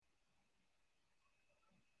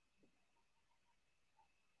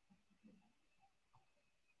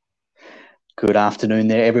Good afternoon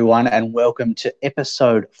there, everyone, and welcome to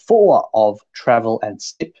episode 4 of Travel and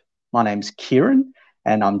Sip. My name's Kieran,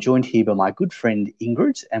 and I'm joined here by my good friend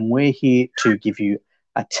Ingrid, and we're here to give you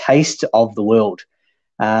a taste of the world.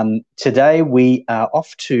 Today, we are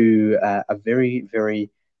off to a very,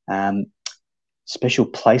 very special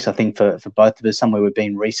place, I think, for both of us, somewhere we've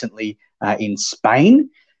been recently in Spain.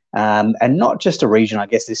 And not just a region, I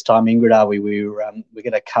guess, this time, Ingrid, are we? We're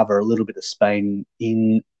going to cover a little bit of Spain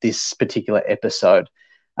in this particular episode.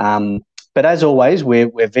 But as always,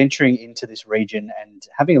 we're venturing into this region and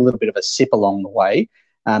having a little bit of a sip along the way.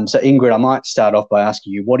 So, Ingrid, I might start off by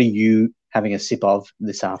asking you, what are you having a sip of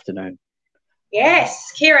this afternoon?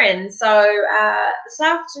 Yes, Kieran. So this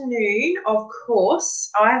afternoon, of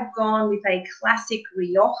course, I've gone with a classic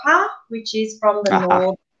Rioja, which is from the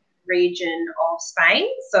north region of Spain.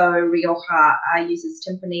 So Rioja uses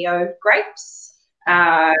Tempranillo grapes.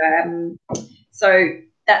 So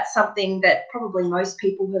that's something that probably most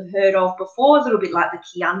people have heard of before, a little bit like the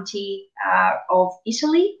Chianti of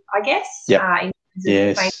Italy, I guess, in terms of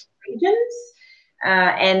the famous regions.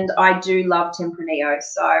 And I do love Tempranillo.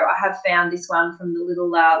 So I have found this one from the little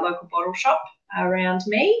local bottle shop around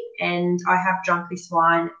me, and I have drunk this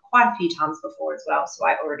wine quite a few times before as well, so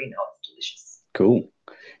I already know it's delicious. Cool.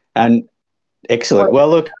 And excellent. Well,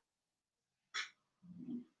 look,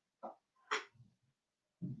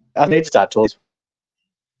 I need to start talking.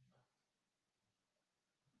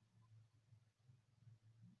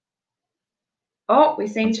 Oh, we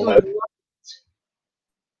seem to have lost.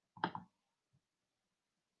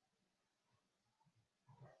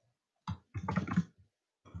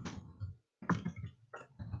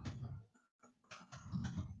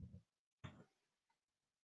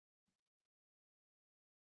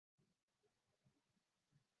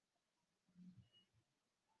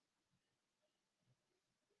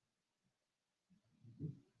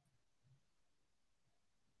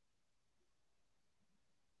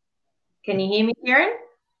 Can you hear me, Kieran?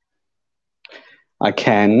 I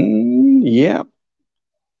can, yeah.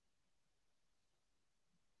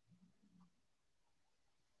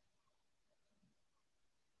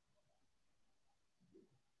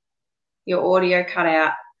 Your audio cut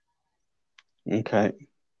out. Okay.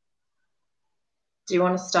 Do you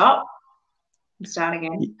want to stop and start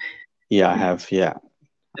again? Yeah, I have, yeah.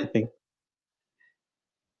 I think.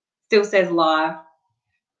 Still says live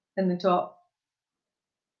in the top.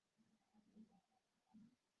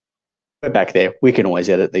 We're back there. We can always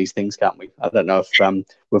edit these things, can't we? I don't know if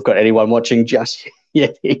we've got anyone watching just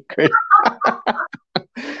yet.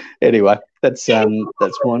 Anyway, that's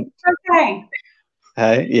one. Okay.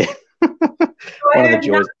 Hey, yeah. One of the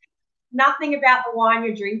joys. Nothing about the wine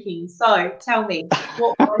you're drinking. So tell me,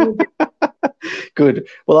 what wine are you drinking? Good.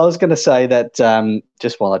 Well, I was going to say that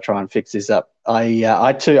just while I try and fix this up,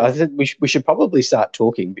 I think we should probably start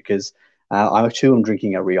talking because I too am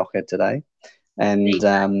drinking a Rioja today, and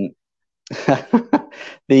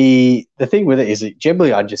the thing with it is that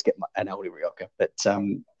generally I just get an Aldi Rioja, but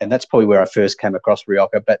and that's probably where I first came across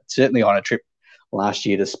Rioja. But certainly on a trip last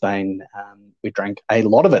year to Spain, we drank a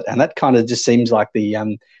lot of it, and that kind of just seems like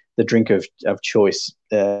the drink of choice.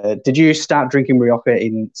 Did you start drinking Rioja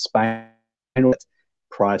in Spain or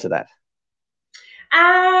prior to that?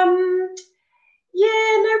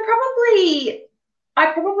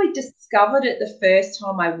 I probably discovered it the first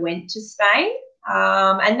time I went to Spain.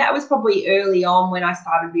 And that was probably early on when I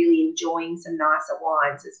started really enjoying some nicer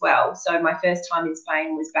wines as well. So my first time in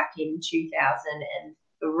Spain was back in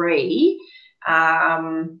 2003.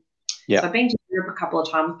 So I've been to Europe a couple of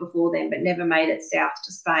times before then, but never made it south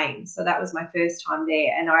to Spain. So that was my first time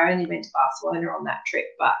there, and I only went to Barcelona on that trip.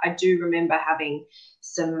 But I do remember having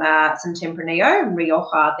some Tempranillo and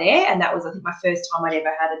Rioja there, and that was, I think, my first time I'd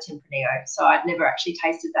ever had a Tempranillo. So I'd never actually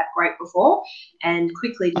tasted that grape before, and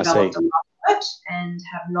quickly developed a love for it, and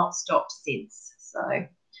have not stopped since. So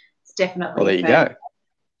it's definitely. Well, there you go.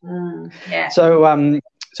 Yeah. So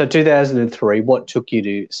 2003. What took you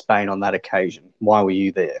to Spain on that occasion? Why were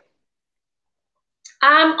you there?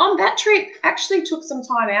 On that trip, actually took some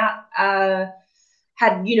time out.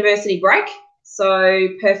 Had university break, so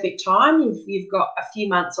perfect time. You've got a few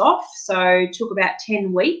months off, so took about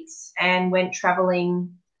 10 weeks and went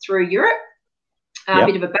travelling through Europe. A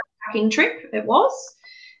bit of a backpacking trip it was.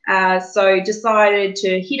 So decided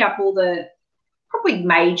to hit up all the probably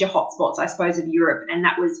major hotspots, I suppose, of Europe, and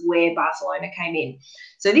that was where Barcelona came in.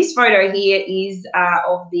 So this photo here is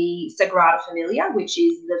of the Sagrada Familia, which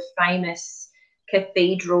is the famous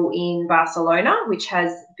cathedral in Barcelona, which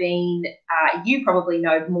has been, you probably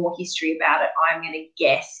know more history about it, I'm going to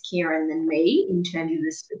guess, Kieran, than me in terms of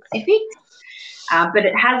the specifics. But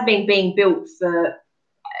it has been being built for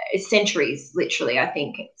centuries, literally. I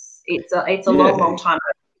think it's a long time.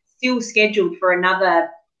 It's still scheduled for another.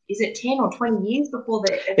 Is it 10 or 20 years before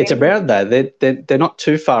the event? It's about that. They're not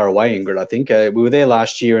too far away, Ingrid. I think we were there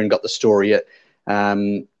last year and got the story.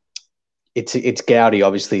 It's Gaudi,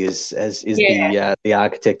 obviously, is the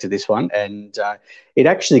architect of this one, and it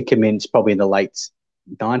actually commenced probably in the late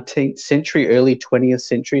 19th century, early 20th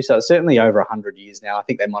century. So it's certainly over 100 years now. I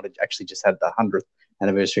think they might have actually just had the 100th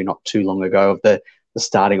anniversary not too long ago of the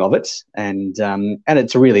starting of it, and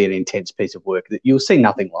it's really an intense piece of work that you'll see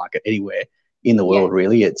nothing like it anywhere in the world.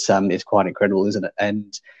 Really, it's quite incredible, isn't it?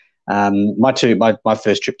 And my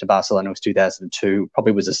first trip to Barcelona was 2002.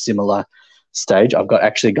 Probably was a similar stage. I've got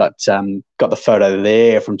the photo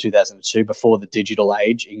there from 2002 before the digital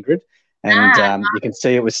age, Ingrid, and you can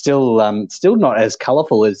see it was still not as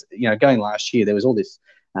colourful as going last year. There was all this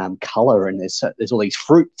colour, and there's all these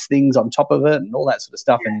fruits things on top of it and all that sort of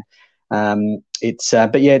stuff. And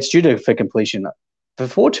it's due for completion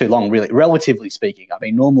before too long, really, relatively speaking. I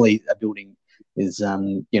mean, normally a building is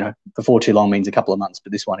before too long means a couple of months,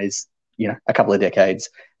 but this one is a couple of decades,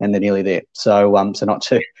 and they're nearly there. So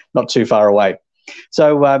not too far away.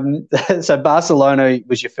 So Barcelona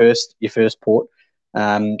was your first port.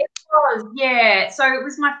 It was, yeah. So it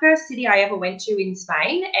was my first city I ever went to in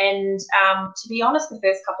Spain, and to be honest, the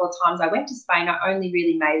first couple of times I went to Spain, I only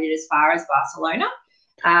really made it as far as Barcelona,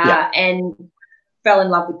 and fell in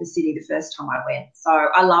love with the city the first time I went. So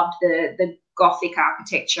I loved the Gothic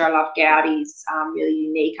architecture. I loved Gaudi's really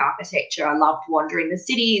unique architecture. I loved wandering the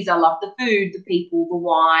cities. I loved the food, the people, the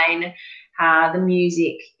wine, the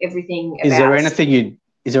music, everything. Is there anything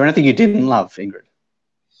you didn't love, Ingrid?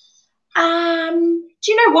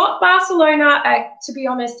 Do you know what? Barcelona, to be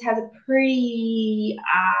honest, has a pretty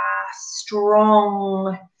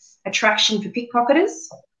strong attraction for pickpocketers.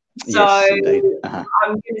 So I'm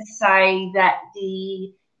going to say that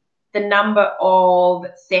the number of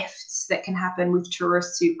thefts that can happen with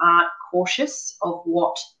tourists who aren't cautious of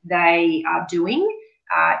what they are doing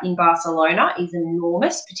in Barcelona is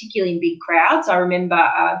enormous, particularly in big crowds. I remember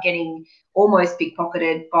getting almost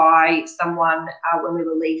pickpocketed by someone when we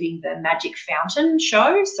were leaving the Magic Fountain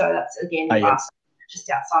show. So that's, again, just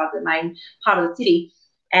outside the main part of the city,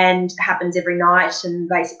 and happens every night. And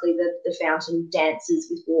basically the fountain dances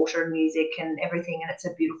with water and music and everything, and it's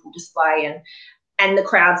a beautiful display. And the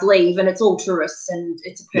crowds leave, and it's all tourists, and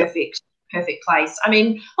it's a perfect place. I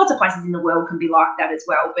mean, lots of places in the world can be like that as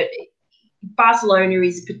well, but Barcelona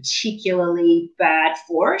is particularly bad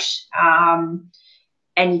for it,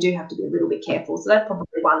 and you do have to be a little bit careful. So that's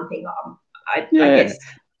probably one thing I guess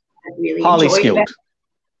I really highly enjoyed skilled.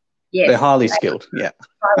 Yes, they're highly skilled. Yeah,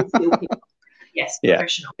 highly skilled people. Yes,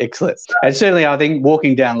 professional. Excellent. So, and certainly, I think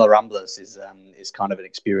walking down La Ramblas is kind of an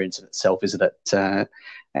experience in itself, isn't it?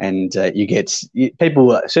 And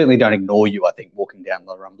people certainly don't ignore you. I think walking down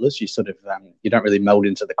La Ramblas, you sort of you don't really meld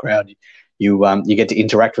into the crowd. You get to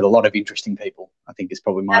interact with a lot of interesting people. I think is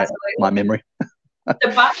probably my memory. The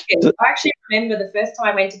buskers. I actually remember the first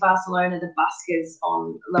time I went to Barcelona. The buskers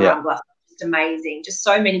on La Rambla, just amazing. Just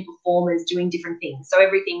so many performers doing different things. So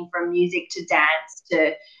everything from music to dance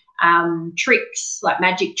to tricks, like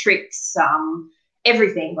magic tricks,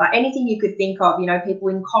 everything, like anything you could think of. People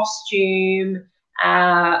in costume.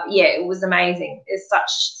 It was amazing. It's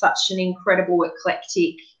such an incredible,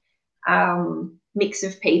 eclectic mix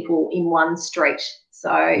of people in one street.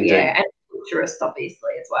 So Indeed. and tourists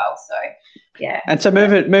obviously as well. So yeah. And so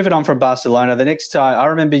moving on from Barcelona, the next time I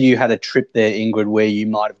remember you had a trip there, Ingrid, where you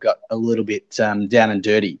might have got a little bit down and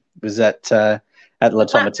dirty. Was that at La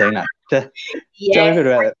Tomatina?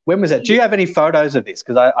 Yes. When was that? Do you have any photos of this?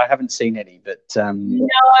 Because I haven't seen any. But no,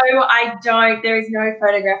 I don't. There is no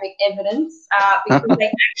photographic evidence because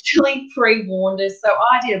they actually pre-warned us. So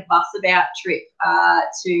I did a bus about trip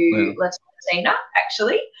to La Tomatina,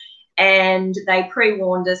 actually, and they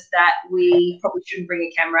pre-warned us that we probably shouldn't bring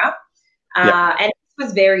a camera. And it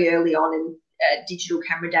was very early on in digital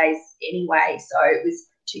camera days anyway. So it was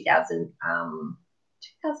 2000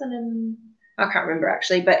 and I can't remember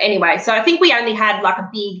actually, but anyway, so I think we only had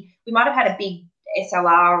we might have had a big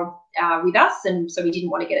SLR with us, and so we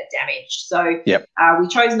didn't want to get it damaged. So we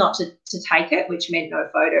chose not to take it, which meant no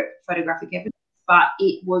photographic evidence, but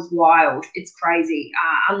it was wild. It's crazy.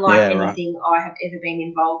 Unlike anything I have ever been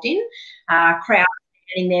involved in. Crowds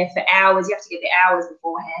standing there for hours. You have to get there hours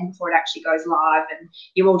beforehand before it actually goes live, and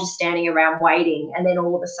you're all just standing around waiting, and then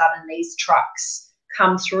all of a sudden these trucks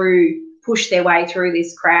come through, push their way through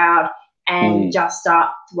this crowd, and just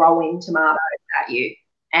start throwing tomatoes at you.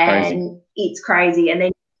 And it's crazy. And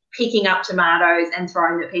then picking up tomatoes and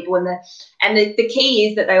throwing them at people. And the key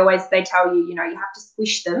is that they tell you, you know, you have to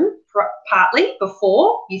squish them partly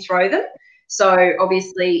before you throw them. So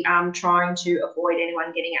obviously trying to avoid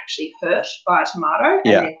anyone getting actually hurt by a tomato,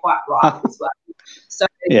 and they're quite ripe as well. So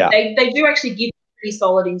they do actually give pretty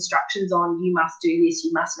solid instructions on you must do this,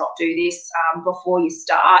 you must not do this before you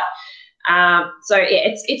start.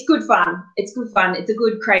 It's good fun. It's good fun. It's a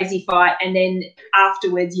good crazy fight. And then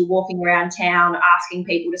afterwards you're walking around town asking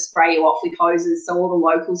people to spray you off with hoses. So all the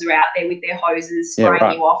locals are out there with their hoses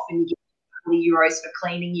spraying you off, and you get €20 for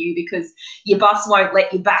cleaning you because your bus won't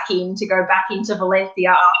let you back in to go back into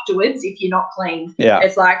Valencia afterwards if you're not clean.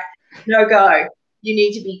 It's like, no go. You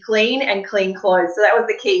need to be clean and clean clothes. So that was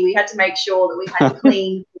the key. We had to make sure that we had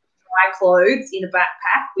clean, dry clothes in a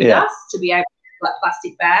backpack with us to be able to, like,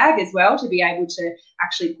 plastic bag as well, to be able to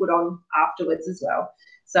actually put on afterwards as well.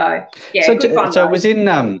 So, good fun. So it was in,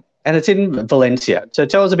 and it's in Valencia. So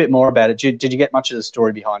tell us a bit more about it. Did you get much of the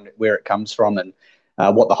story behind where it comes from and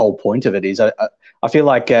what the whole point of it is? I feel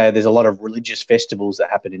like there's a lot of religious festivals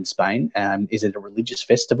that happen in Spain. Is it a religious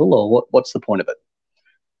festival, or what's the point of it?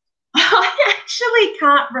 I actually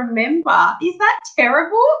can't remember. Is that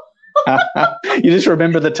terrible? You just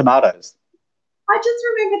remember the tomatoes. I just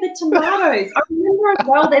remember the tomatoes. I remember as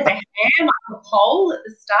well there's a ham up a pole at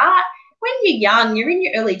the start. When you're young, you're in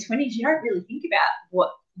your early 20s, you don't really think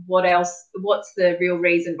about what else, what's the real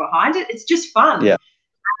reason behind it. It's just fun.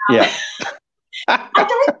 I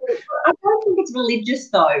don't think it's religious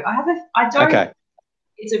though. I don't.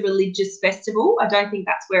 It's a religious festival. I don't think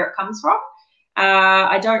that's where it comes from.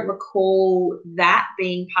 I don't recall that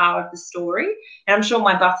being part of the story, and I'm sure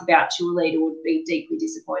my bus about Chula would be deeply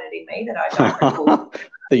disappointed in me that I don't recall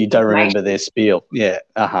that you don't remember their spiel. Yeah.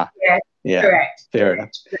 Correct. Fair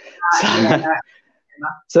enough.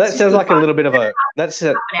 So that sounds like a little bit of a. That's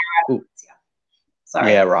a.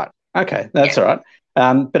 Sorry. Yeah. Right. Okay. That's all right.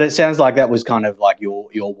 But it sounds like that was kind of like your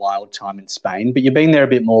wild time in Spain. But you've been there a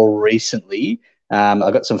bit more recently. I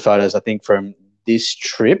got some photos, I think, from this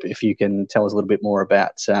trip. If you can tell us a little bit more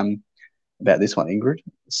about this one, Ingrid.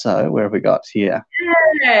 So where have we got here?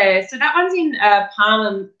 Yeah, so that one's in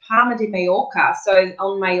Palma de Mallorca, so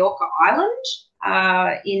on Mallorca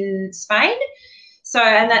Island in Spain. So,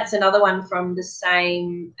 and that's another one from the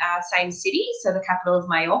same city, so the capital of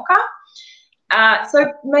Mallorca.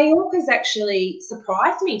 So Mallorca's actually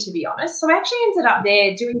surprised me, to be honest. So I actually ended up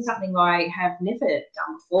there doing something I have never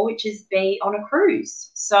done before, which is be on a cruise.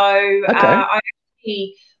 So I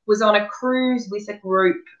actually was on a cruise with a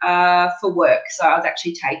group for work. So I was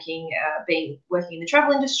actually working in the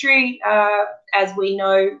travel industry. As we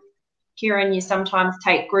know, Kieran, you sometimes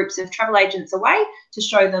take groups of travel agents away to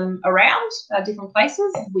show them around different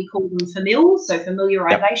places. We call them famils, so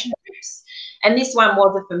familiarisation trips. And this one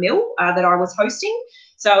was a famil that I was hosting.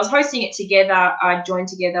 So I was hosting it together. I joined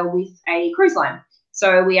together with a cruise line.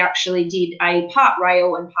 So we actually did a part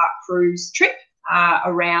rail and part cruise trip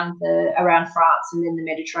around France and then the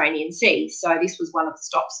Mediterranean Sea. So this was one of the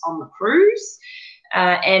stops on the cruise.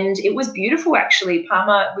 And it was beautiful, actually.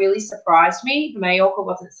 Palma really surprised me. Mallorca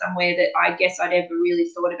wasn't somewhere that I guess I'd ever really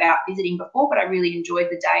thought about visiting before, but I really enjoyed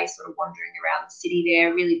the day sort of wandering around the city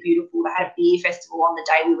there. Really beautiful. They had a beer festival on the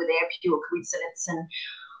day we were there, pure coincidence. And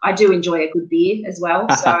I do enjoy a good beer as well.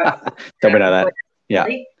 So don't we know that? Yeah.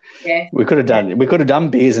 We could have done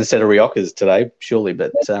beers instead of Riojas today, surely,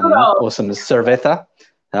 but awesome cerveza.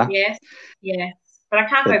 Huh? Yes. But I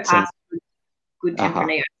can't go past good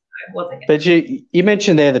Tempranillo. But you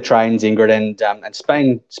mentioned there the trains, Ingrid, and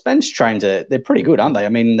Spain's trains they're pretty good, aren't they? I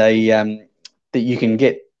mean, that you can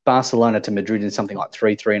get Barcelona to Madrid in something like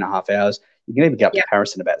 3.5 hours. You can even get up to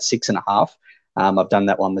Paris in about 6.5. I've done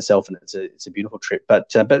that one myself, and it's a beautiful trip.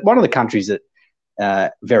 But one of the countries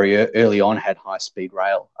that very early on had high speed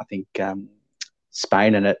rail, I think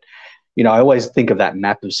Spain, and it. You know, I always think of that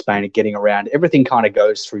map of Spain and getting around. Everything kind of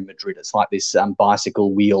goes through Madrid. It's like this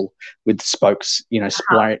bicycle wheel with spokes, you know,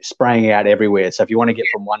 spraying out everywhere. So if you want to get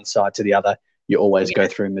from one side to the other, you always go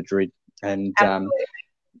through Madrid. And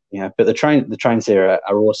but the trains there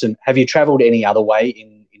are awesome. Have you travelled any other way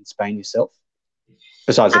in Spain yourself,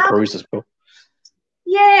 besides the cruise as well?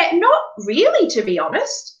 Yeah, not really, to be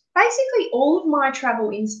honest. Basically, all of my travel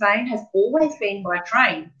in Spain has always been by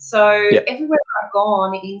train. So everywhere I've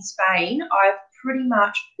gone in Spain, I've pretty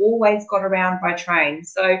much always got around by train.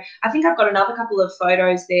 So I think I've got another couple of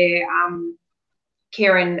photos there,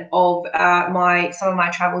 Kieran, of some of my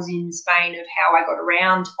travels in Spain of how I got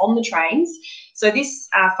around on the trains. So this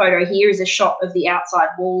photo here is a shot of the outside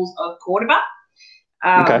walls of Cordoba,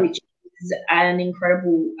 which is is an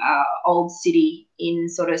incredible old city in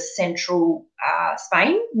sort of central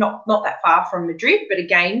Spain, not that far from Madrid, but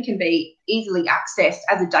again can be easily accessed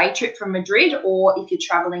as a day trip from Madrid, or if you're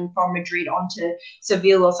travelling from Madrid onto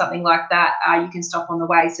Seville or something like that, you can stop on the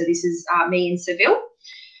way. So this is me in Seville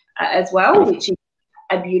as well, which is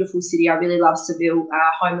a beautiful city. I really love Seville,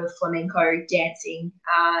 home of flamenco dancing,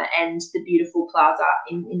 and the beautiful plaza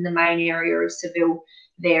in the main area of Seville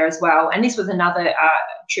there as well. And this was another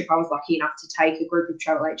trip I was lucky enough to take a group of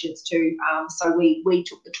travel agents to. So we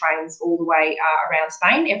took the trains all the way around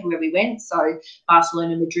Spain, everywhere we went. So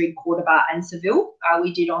Barcelona, Madrid, Cordoba and Seville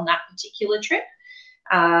we did on that particular trip.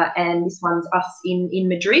 And this one's us in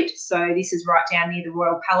Madrid. So this is right down near the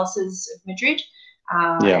Royal Palaces of Madrid.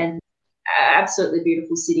 And absolutely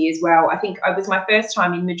beautiful city as well. I think it was my first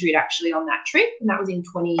time in Madrid actually on that trip, and that was in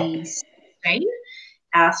 2016.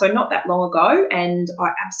 So not that long ago, and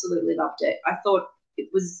I absolutely loved it. I thought it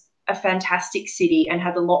was a fantastic city and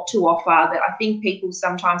had a lot to offer that I think people,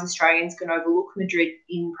 sometimes Australians, can overlook Madrid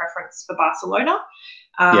in preference for Barcelona.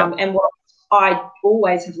 And what I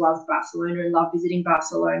always have loved Barcelona and love visiting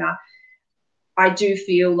Barcelona, I do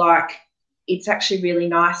feel like it's actually really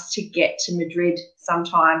nice to get to Madrid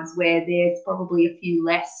sometimes where there's probably a few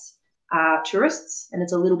less tourists and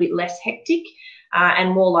it's a little bit less hectic.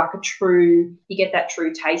 And more like you get that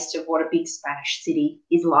true taste of what a big Spanish city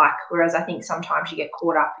is like, whereas I think sometimes you get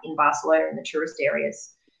caught up in Barcelona and the tourist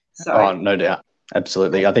areas. So, no doubt.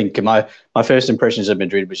 Absolutely. I think my first impressions of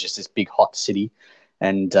Madrid was just this big hot city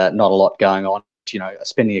and not a lot going on. You know,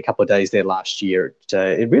 spending a couple of days there last year,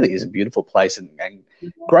 it really is a beautiful place and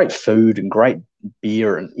great food and great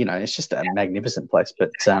beer, and you know, it's just a magnificent place. But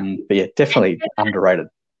yeah, definitely underrated.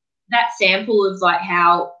 That sample of like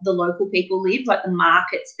how the local people live, like the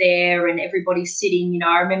markets there and everybody's sitting, you know,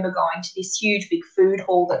 I remember going to this huge big food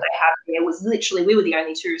hall that they had there. Was literally, we were the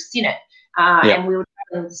only tourists in it. And we were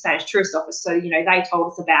traveling with the Spanish tourist office. So, you know, they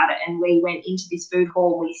told us about it and we went into this food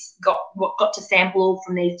hall. We got to sample all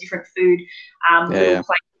from these different food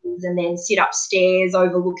places and then sit upstairs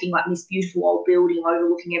overlooking like this beautiful old building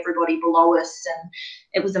overlooking everybody below us. And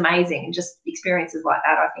it was amazing. And just experiences like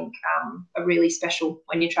that, I think, are really special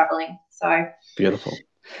when you're traveling. So beautiful.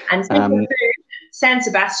 And speaking of food, San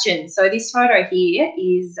Sebastian. So this photo here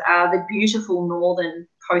is the beautiful northern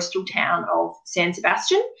coastal town of San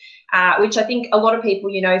Sebastian, which I think a lot of people,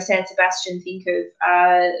 you know, San Sebastian think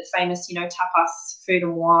of famous, you know, tapas, food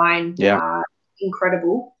and wine,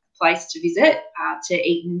 incredible place to visit, to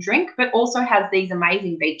eat and drink, but also has these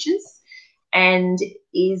amazing beaches and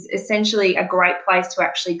is essentially a great place to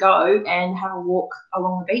actually go and have a walk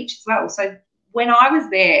along the beach as well. So when I was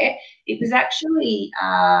there, it was actually,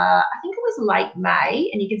 I think it was late May,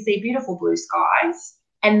 and you can see beautiful blue skies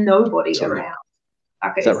and nobody around.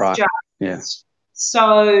 Like it's right? Just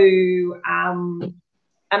so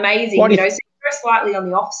amazing. You know, so you go slightly on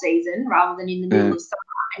the off season rather than in the middle of summer,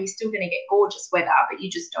 and you're still going to get gorgeous weather, but you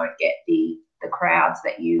just don't get the crowds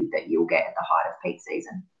that you'll get at the height of peak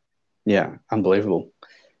season. Yeah, unbelievable.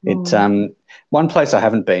 It's one place I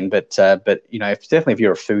haven't been, but you know, definitely if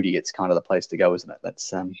you're a foodie, it's kind of the place to go, isn't it?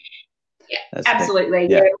 That's absolutely.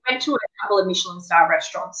 Yeah, we went to a couple of Michelin star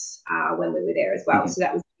restaurants when we were there as well. So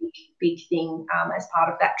that was a big thing as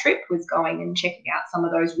part of that trip, was going and checking out some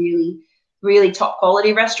of those really, really top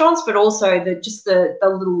quality restaurants, but also the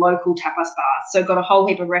little local tapas bars. So got a whole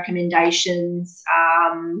heap of recommendations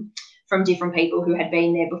from different people who had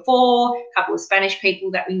been there before, a couple of Spanish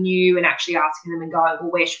people that we knew, and actually asking them and going,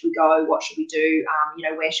 well, where should we go? What should we do? You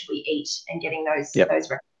know, where should we eat? And getting those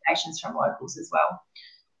recommendations from locals as well.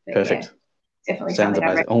 But perfect. Yeah, definitely sounds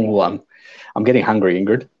amazing. I'm getting hungry,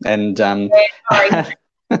 Ingrid. And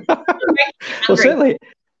well, certainly.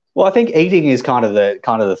 Well, I think eating is kind of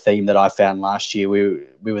the theme that I found last year.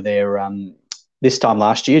 We were there this time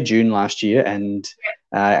last year, June last year, and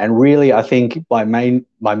really, I think my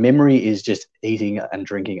memory is just eating and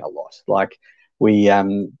drinking a lot. Like we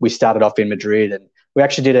started off in Madrid, and we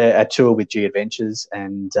actually did a tour with G Adventures,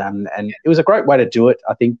 and it was a great way to do it,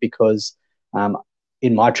 I think, because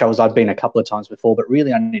in my travels I'd been a couple of times before, but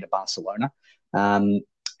really I needed Barcelona,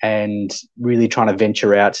 and really trying to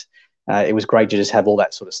venture out. It was great to just have all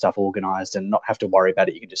that sort of stuff organised and not have to worry about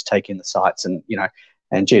it. You can just take in the sights, and you know.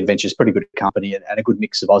 And G Adventures is pretty good company and a good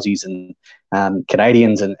mix of Aussies and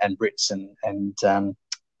Canadians and Brits and a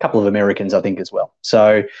couple of Americans, I think, as well.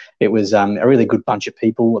 So it was a really good bunch of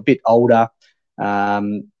people, a bit older, a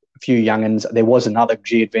few young'uns. There was another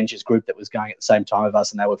G Adventures group that was going at the same time of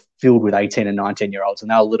us, and they were filled with 18 and 19-year-olds,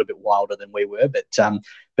 and they were a little bit wilder than we were, but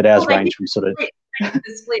ours ranged from sort of... They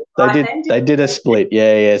The split right then. They did a split.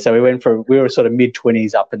 Yeah. So we were sort of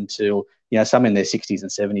mid-20s up until, some in their 60s and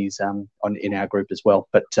 70s in our group as well.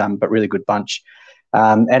 But really good bunch.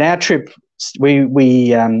 And our trip,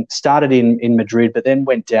 we started in Madrid, but then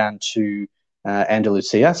went down to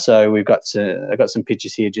Andalusia. So I got some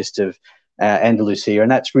pictures here just of Andalusia, and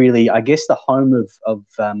that's really, I guess, the home of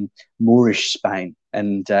Moorish Spain.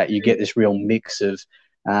 And you get this real mix of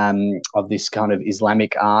this kind of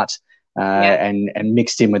Islamic art and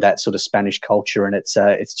mixed in with that sort of Spanish culture, and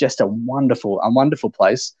it's just a wonderful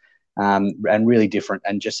place, and really different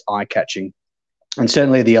and just eye catching. And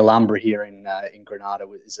certainly the Alhambra here in Granada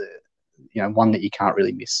is one that you can't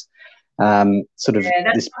really miss. Sort of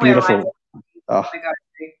this beautiful.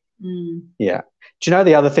 Yeah. Do you know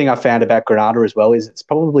the other thing I found about Granada as well is it's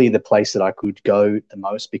probably the place that I could go the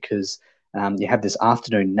most because you have this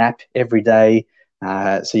afternoon nap every day.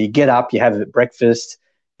 So you get up, you have breakfast,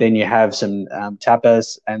 then you have some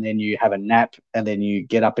tapas, and then you have a nap, and then you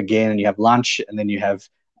get up again and you have lunch, and then you have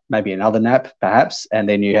maybe another nap perhaps, and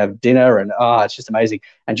then you have dinner, and it's just amazing.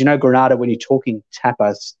 And do you know, Granada, when you're talking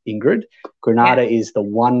tapas, Ingrid, Granada is the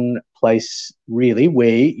one place really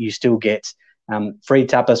where you still get free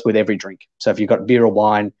tapas with every drink. So if you've got beer or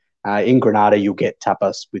wine in Granada, you'll get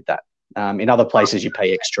tapas with that. In other places, you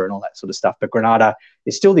pay extra and all that sort of stuff. But Granada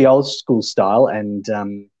is still the old school style, and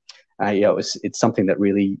it's something that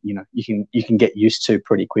really you can get used to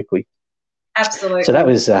pretty quickly. Absolutely.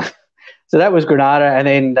 So that was Granada, and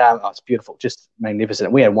then it's beautiful, just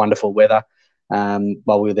magnificent. We had wonderful weather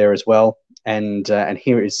while we were there as well, and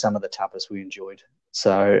here is some of the tapas we enjoyed.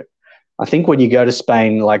 So I think when you go to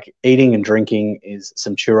Spain, like eating and drinking is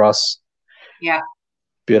some churros. Yeah.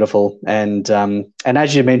 Beautiful. And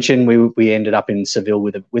as you mentioned, we ended up in Seville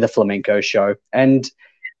with a flamenco show. And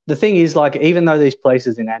the thing is, like, even though these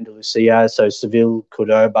places in Andalusia, so Seville,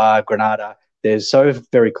 Cordoba, Granada, they're so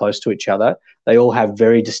very close to each other, they all have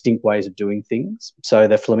very distinct ways of doing things. So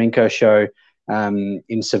the flamenco show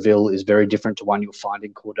in Seville is very different to one you'll find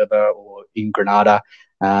in Cordoba or in Granada.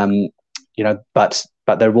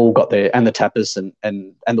 But they've all got the tapas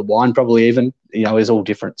and the wine probably even, is all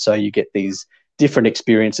different. So you get these different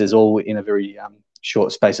experiences all in a very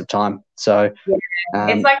short space of time. So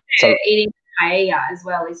it's like eating paella as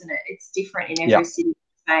well, isn't it? It's different in every city in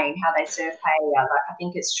Spain how they serve paella. Like I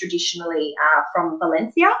think it's traditionally from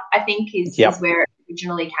Valencia, I think is where it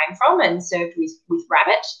originally came from, and served with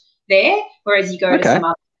rabbit there. Whereas you go to some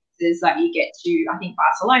other places, like you get to, I think,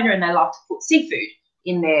 Barcelona, and they love to put seafood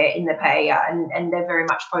in the paella, and they're very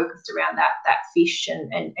much focused around that fish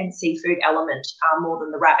and seafood element more than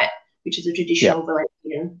the rabbit, which is a traditional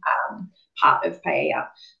Valencian part of paella.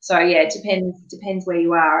 So it depends where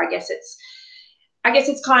you are. I guess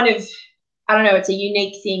it's kind of, I don't know, it's a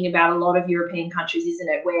unique thing about a lot of European countries, isn't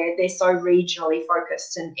it, where they're so regionally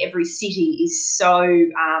focused, and every city is so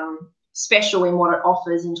special in what it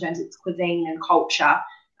offers in terms of its cuisine and culture.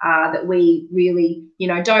 That we really,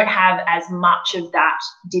 don't have as much of that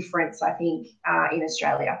difference, I think, in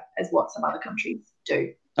Australia as what some other countries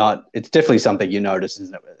do. It's definitely something you notice,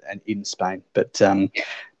 isn't it, in Spain? But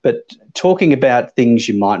talking about things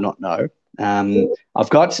you might not know,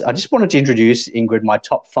 I just wanted to introduce, Ingrid, my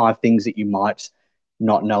top 5 things that you might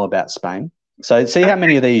not know about Spain. So see how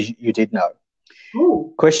many of these you did know.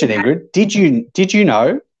 Ooh, Question, Ingrid, did you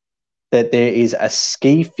know that there is a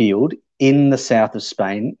ski field in the south of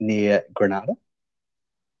Spain near Granada?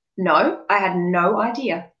 No, I had no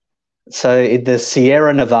idea. So the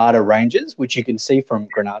Sierra Nevada Ranges, which you can see from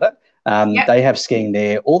Granada, they have skiing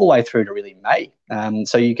there all the way through to really May.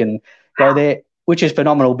 So you can go there, which is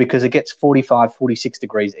phenomenal because it gets 45, 46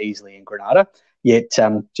 degrees easily in Granada. Yet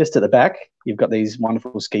just at the back, you've got these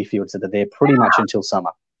wonderful ski fields that are there pretty much until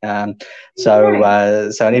summer. So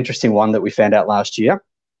an interesting one that we found out last year.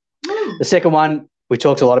 The second one, we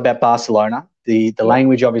talked a lot about Barcelona. The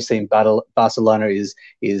language, obviously, in Barcelona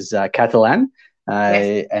is Catalan,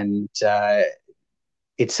 and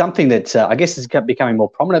it's something that I guess is becoming more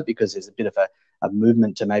prominent because there's a bit of a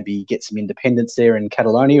movement to maybe get some independence there in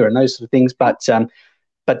Catalonia and those sort of things. But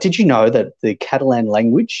did you know that the Catalan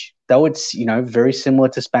language, though it's very similar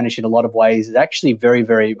to Spanish in a lot of ways, is actually very,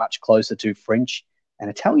 very much closer to French and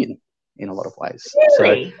Italian in a lot of ways.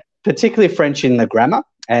 Really? So particularly French in the grammar.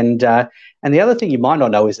 And the other thing you might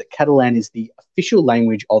not know is that Catalan is the official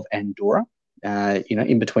language of Andorra,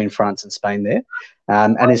 in between France and Spain there,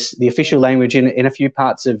 and is the official language in a few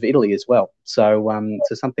parts of Italy as well. So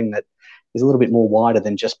something that is a little bit more wider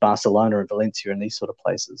than just Barcelona and Valencia and these sort of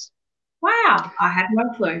places. Wow, I had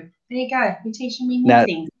no clue. There you go. You're teaching me new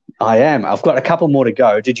things. I am. I've got a couple more to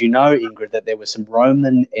go. Did you know, Ingrid, that there were some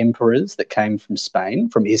Roman emperors that came from Spain,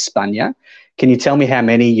 from Hispania? Can you tell me how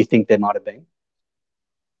many you think there might have been?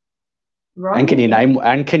 Roman. And can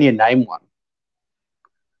you name one?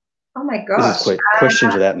 Oh my This gosh. is quick.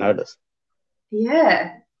 Questions without notice.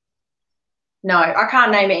 Yeah. No, I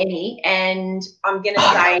can't name any, and I'm going to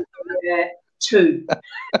say 2.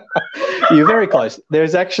 You're very close.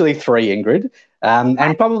 There's actually 3, Ingrid,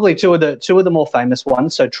 and probably two of the more famous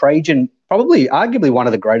ones. So Trajan, probably arguably one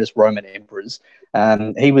of the greatest Roman emperors.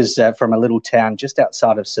 He was from a little town just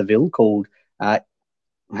outside of Seville called.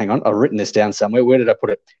 Hang on, I've written this down somewhere. Where did I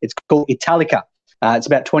put it? It's called Italica. It's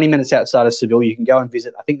about 20 minutes outside of Seville. You can go and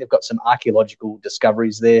visit. I think they've got some archaeological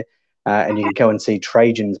discoveries there, and you can go and see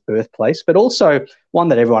Trajan's birthplace. But also one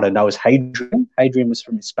that everyone would know is Hadrian. Hadrian was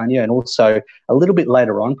from Hispania, and also a little bit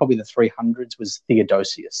later on, probably the 300s, was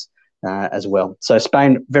Theodosius as well. So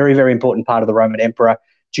Spain, very, very important part of the Roman emperor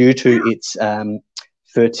due to its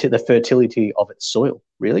the fertility of its soil,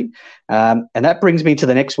 really. And that brings me to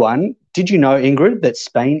the next one. Did you know, Ingrid, that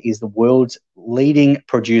Spain is the world's leading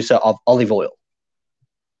producer of olive oil?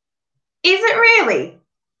 Is it really?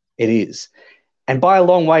 It is. And by a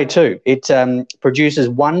long way too. It produces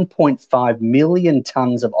 1.5 million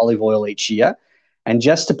tonnes of olive oil each year. And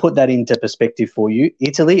just to put that into perspective for you,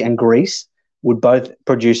 Italy and Greece would both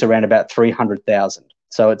produce around about 300,000.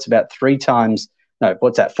 So it's about 5 times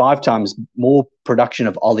more production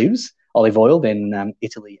of olive oil than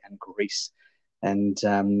Italy and Greece, and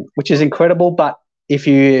which is incredible. But if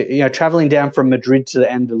you're traveling down from Madrid to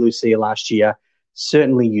Andalusia last year,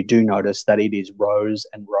 certainly you do notice that it is rows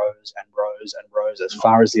and rows and rows and rows as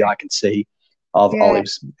far as the eye can see of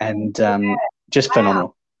olives, and just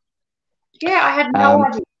phenomenal. Yeah, I had no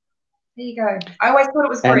idea. There you go. I always thought it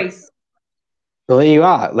was Greece. Well, there you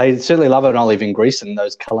are. They certainly love an olive in Greece and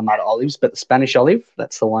those Kalamata olives, but the Spanish olive,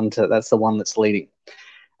 that's the one that's leading.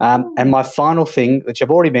 And my final thing, which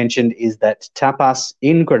I've already mentioned, is that tapas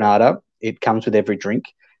in Granada, it comes with every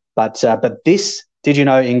drink. But this, did you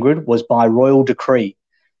know, Ingrid, was by royal decree.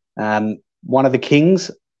 One of the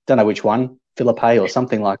kings, don't know which one, Philippe or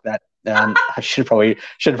something like that. I should probably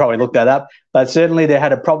look that up. But certainly they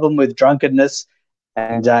had a problem with drunkenness.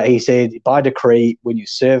 And he said, by decree, when you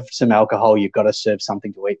serve some alcohol, you've got to serve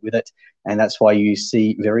something to eat with it. And that's why you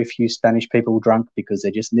see very few Spanish people drunk, because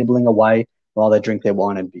they're just nibbling away while they drink their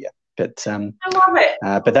wine and beer. But I love it.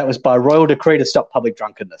 But that was by royal decree to stop public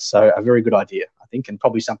drunkenness. So a very good idea, I think, and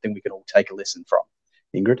probably something we could all take a lesson from.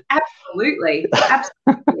 Ingrid? Absolutely.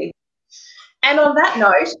 Absolutely. And on that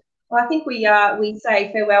note, well, I think we say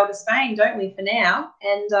farewell to Spain, don't we, for now?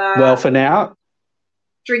 And well, for now.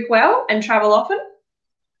 Drink well and travel often.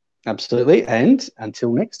 Absolutely. And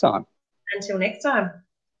until next time. Until next time.